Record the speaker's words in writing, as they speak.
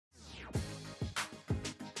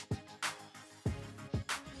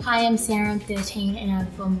Hi, I'm Sarah, I'm 13 and I'm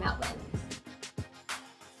from Melbourne.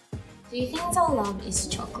 Do things I love is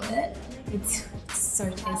chocolate. It's so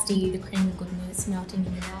tasty, the creamy goodness melting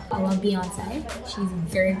in your mouth. I love Beyonce, she's a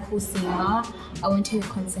very cool singer. I went to her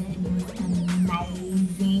concert and it was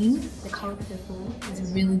amazing. The Colour Purple is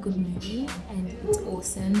a really good movie and it's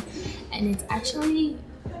awesome. And it's actually,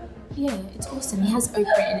 yeah, it's awesome. It has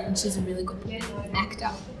Oprah in it and she's a really good actor.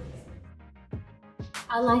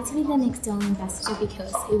 I like to be the next DOLLY ambassador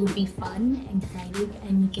because it would be fun and creative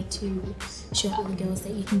and you get to show other girls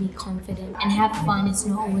that you can be confident and have fun. It's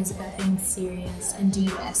not always about being serious and do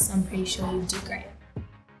your best. I'm pretty sure you'll do great.